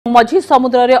मझी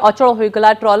समुद्र रे अचल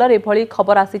होईगला ट्रॉलर एभली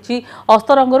खबर आसीची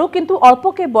अस्तरंगरू किंतु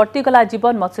अल्पके बर्तीगला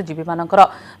जीवन मत्स्यजीवी मानकर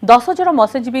 10 जन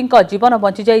मत्स्यजीवी जीवन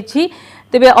बंची जाइछि।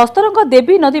 तेबे अस्तरंग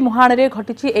देवी नदी मुहाण रे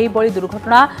घटिछि एही बड़ी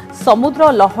दुर्घटना।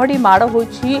 समुद्र लहड़ी माड़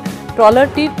होइछि,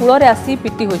 ट्रॉलरटी कूଳରେ आसी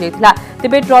पिटी हो जाइथिला।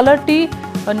 तेबे ट्रॉलरटी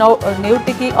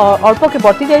नेउटिकी अल्पके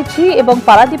बर्ती जाइछि एवं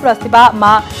पारादीप आसिबा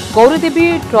मां गौरीदेवी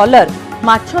ट्रॉलर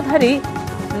माछ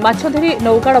धरी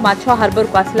नौकाड़ माछ हार्बर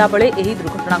को आसला बेले एही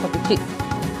दुर्घटना घटिछि।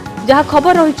 जहाँ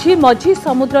खबर रही मझी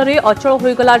समुद्र रे अचल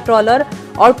होईगला ट्रॉलर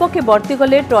अल्पके बर्ती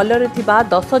गले ट्रॉलर थिबा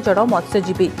 10 जन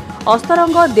मत्स्यजीवी।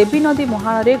 अस्तरंग देवी नदी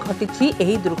मुहाण रे घटिछि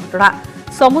एही दुर्घटना।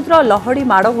 समुद्र लहड़ी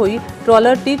माड़ होई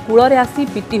ट्रॉलरटी कूଳରେ आसी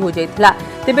पिटी हो जाइथिला।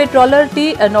 तेबे ट्रॉलरटी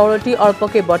नौलटी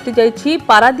अल्पके बर्ती जाइछि।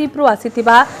 पारादीपरू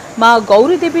आसीथिबा मां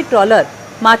गौरीदेवी ट्रॉलर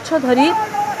माछ धरी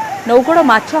नौगड़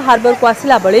माछ हार्बर को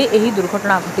आसिला बेले एही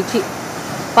दुर्घटना घटिछि।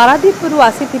 पारादीपरू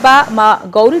आसीथिबा मां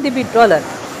गौरीदेवी ट्रॉलर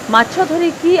माछ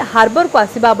धरिकी हार्बर को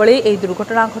आसिबा बेले एही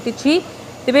दुर्घटना घटिछि।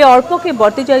 तेबे अल्पके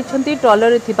बर्ती जाइछन्ति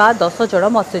ट्रॉलर थिबा 10 जन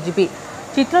मत्स्यजीवी।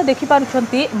 चित्र देखि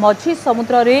पारुछन्ति मझी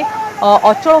समुद्र रे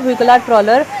अचल होईगला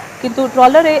ट्रॉलर किंतु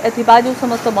ट्रॉलर रे थिबा जो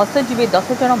समस्त मत्स्यजीवी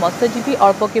 10 जन मत्स्यजीवी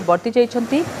अल्पके बर्ती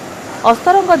जाइछन्ति।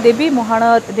 अस्तरंग देवी मुहाण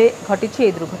रे घटिछि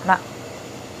एही दुर्घटना।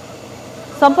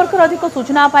 संपर्क अधिक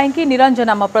सूचना पाई कि निरंजन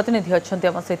आम प्रतिनिधि अच्छन्ति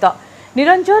आम सहित।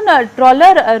 निरंजन,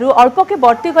 ट्रॉलर रु अल्पके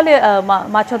बर्ती गले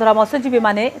माछधरा मत्स्यजीवी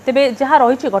माने, तेबे जहाँ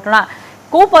रही घटना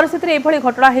को परिस्थिति रे एभली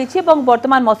घटना हेछि एवं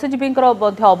वर्तमान मत्स्यजीवी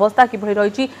अवस्था किभली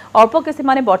रही? अल्पके से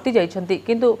माने बर्ती जाइछन्ति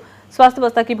किंतु स्वास्थ्य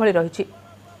अवस्था किभली रही?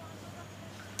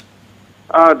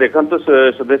 देखंतु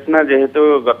सुदेशना, जेहेतु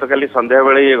गतकाली संध्या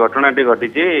बेले ये घटनाटी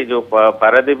घटी जो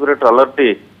पारादीप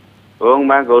ट्रॉलरटी और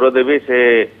मां गौरदेवी से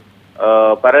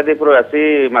पारादीप आसी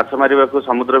माछ मारिबा को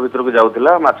समुद्र भितर को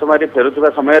जाउथिला। माछ मारी फेरुथिबा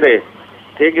समय रे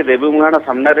ठीक देवी मुहाण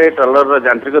सामने रे ट्रॉलर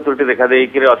यांत्रिक त्रुटि देखा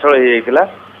देइकि अचल हो जाइथिला।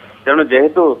 तेणु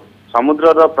जेहेतु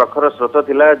समुद्र प्रखर स्रोत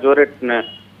थिला, जोरे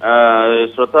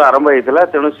स्रोत आरंभ होइथिला,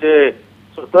 तेणु से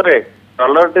स्रोत रे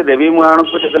ट्रॉलरटी देवी मुहाण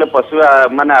को जेतले पसिबा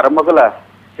माने आरंभ कला,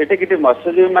 सेठी किटी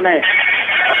मत्स्यजीवी माने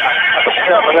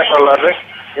ट्रॉलर रे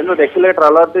किंतु देखिले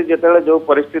ट्रॉलरटी जेतले जो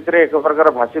परिस्थिति रे एक प्रकार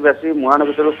भासी भासी मुहाण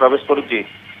भितर प्रवेश करूची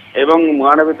एवं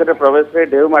मुहाण भितर प्रवेश रे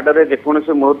ढेउ माडरे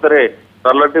जेकोसी मुहूर्त रे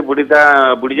ट्रॉलरटी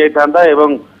बुड़ी जाइथांदा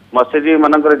एवं मत्स्यजीवी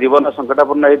मानकर जीवन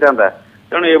संकटापूर्ण होइथांदा।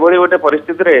 तेणु एभली गोटे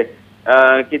परिस्थिति रे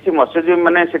किछि मत्स्यजीवी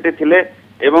माने सेठी थिले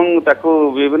एवं ताकू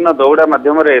विभिन्न दौड़ा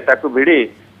माध्यम रे ताकू भिड़ी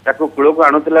ताकू कूल को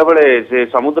आणुथिला बेले से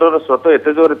समुद्र स्रोत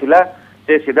एते जोर थिला,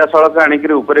 से सीधा सड़क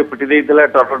आणिकरी ऊपर पिटी देइथिला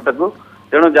ट्रॉलरटाकू।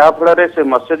 तेणु जहाँ फल से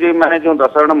मत्स्यजीवी माने जो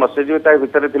 10 जन मत्स्यजीवी ता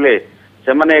भितर थिले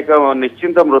से माने एक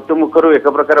निश्चिंत मृत्यु मुखर एक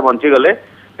प्रकार बंची गले।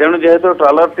 तेणु जेहेतु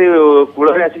ट्रॉलरटी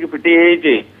कूଳରେ आसिक पिटी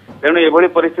होइछि, तेणु एभली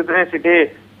परिस्थिति रे सेठी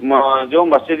जो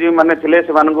मत्स्यजीवी माने थिले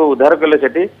से मानको उद्धार कले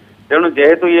सेठी। तेणु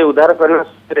जेहेतु ये उद्धार करबा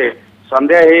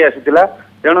संध्या हेई आसीथिला,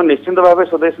 तेणु निश्चिंत भावे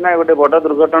स्वदेशना गोटे बड़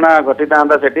दुर्घटना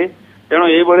घटितांदा सेठी। तेणु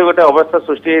एही भली गोटे अवस्था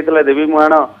सृष्टि होइथिला देवी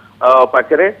मुहाण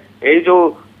पाखरे। एही जो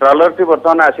ट्रॉलरटी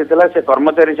वर्तमान आसीथिला से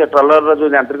कर्मचारी से ट्रॉलर जो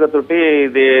यांत्रिक त्रुटि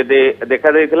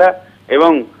देखा देइथिला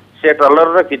एवं से ट्रॉलर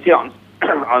रो किछि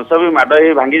अंश भी माड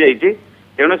हे भांगी जाइछि।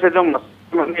 तेणु से जो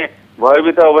माने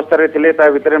भयभीत अवस्था रे थिले ता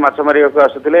भितरे माछ मारिया को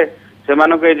आसुथिले,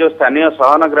 सेमानक ए जो स्थानीय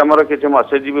सहन ग्रामर किछि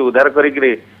मत्स्यजीवी उद्धार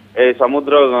करिकरी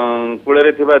समुद्र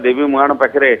कूଳରେ थिबा देवी मुहाण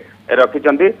पाखरे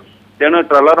रखिचंती। तेणु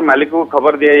ट्रॉलर मालिक को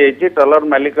खबर दिया जाइछि। ट्रॉलर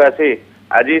मालिक आसी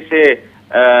आज से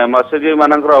मत्स्यजीवी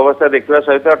मानकर अवस्था देखा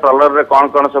सहित ट्रॉलर रे कौन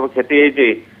कौन सब क्षति होइछि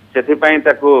सेथिपाई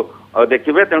ताकू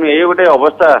देखिबे। तेणु ये गोटे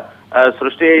अवस्था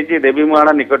सृष्टि होइछि देवी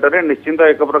मुहाण निकटरे। निश्चिंत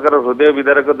एक प्रकार हृदय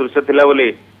विदारक दृश्य थिला बोली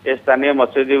ए स्थानीय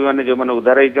मत्स्यजीवी माने जो माने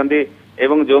उद्धार होइछन्ति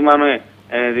एवं जो माने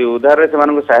उद्धार रे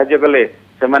सेमानकु सहायता कले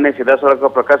सेमाने सीधा सड़क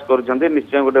प्रकाश करुछन्ति।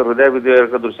 निश्चय गोटे हृदय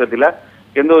विदारक दृश्य थिला,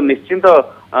 किंतु निश्चिंत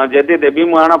यदि देवी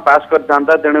मुहाण पास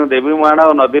करथांता तेणु देवी मुहाण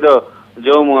और नदीर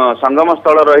जो संगम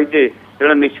स्थल रही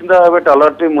तेणु निश्चित भाव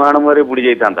ट्रॉलरटी मुहाण मुहरे बुड़ी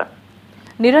जाइथांता।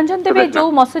 निरंजन, तेबे जो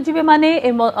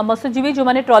मत्स्यजीवी जो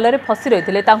माने ट्रॉलर रे फसी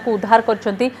रहिथिले तांको उद्धार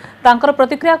करछन्ती, तांकर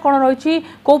प्रतिक्रिया कोन रहिछि?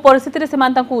 को परिस्थिति रे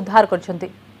सेमान तांको उद्धार करछन्ती?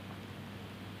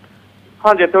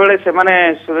 हां, जेतेबेले से माने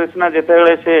सुरेशना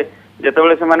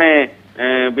जेतेबेले से माने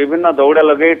विभिन्न दौड़ा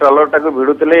लगे ट्रॉलरटा को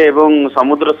भिड़ुथिले एवं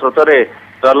समुद्र स्रोत रे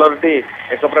ट्रॉलरटी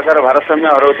एक प्रकार भारसाम्य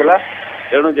हरउथिला।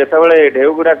 तेणु जेतेबेले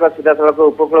ढेउ गुडाक सीधा सड़क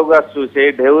उपकूल को आसु से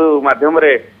ढेउ माध्यम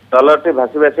रे ट्रॉलरटी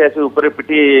भासी भासी आसी ऊपर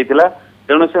पिटी जाइथिला।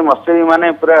 तेणु से मत्स्यजीवी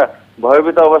माने पूरा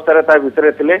भयभीत अवस्था रे ता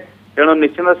भितरे थिले। तेणु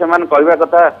निश्चिंत से मान कहबा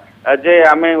कथा जे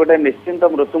आमे गोटे निश्चिंत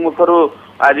मृत्यु मुखरु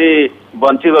आज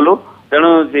बंची गलु। तेणु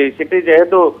सेठी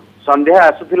जेहेतु संध्या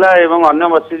आसुथिला एवं अन्य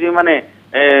मत्स्यजीवी माने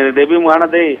देवी मुहाण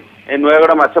देई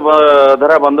नुआगढ़ माछ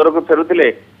धरा बंदर को फेरुथिले,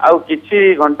 आउ किछि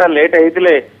घंटा लेट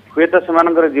हेतिले हुए तो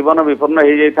से जीवन विपन्न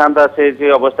हो जाता से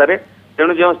अवस्था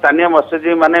तेणु जो स्थानीय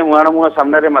मत्स्यजीवी मैंने मुहाण मुह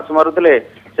सामने माछ मारुले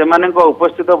से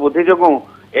उपस्थित बुद्धि जो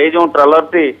ये जो ट्रलर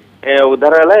टी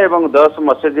उद्धार है 10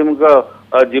 मत्स्यजीवी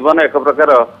जीवन एक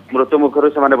प्रकार मृत्यु मुखर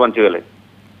से बंचीगले।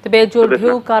 तेबे जो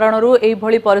ढेउ कारण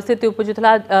यही परिस्थिति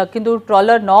उपजुला किंतु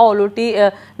ट्रलर न ओलटी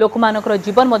लोक मानकर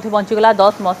जीवन बंचीगला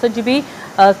 10 मत्स्यजीवी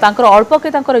अल्प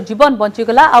के जीवन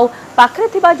बंचीगला आउ पाखे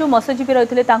थिबा जो मत्स्यजीवी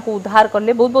रही उद्धार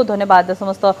कले। बहुत बहुत धन्यवाद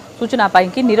समस्त सूचना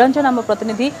पाई। निरंजन आम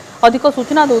प्रतिनिधि अधिक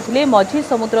सूचना दौले मझी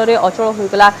समुद्र में अचल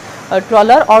होगला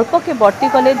ट्रलर अल्प के बर्ती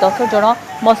गले 10 जन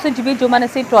मत्स्यजीवी जो मैंने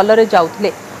से ट्रलर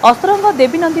जाऊे। अस्तरंग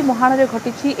देवीनंदी मुहाण में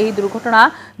घटी दुर्घटना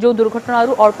जो दुर्घटना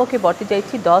अल्प के बर्ती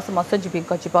जाइछि 10 मत्स्यजीवी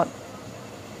जीवन।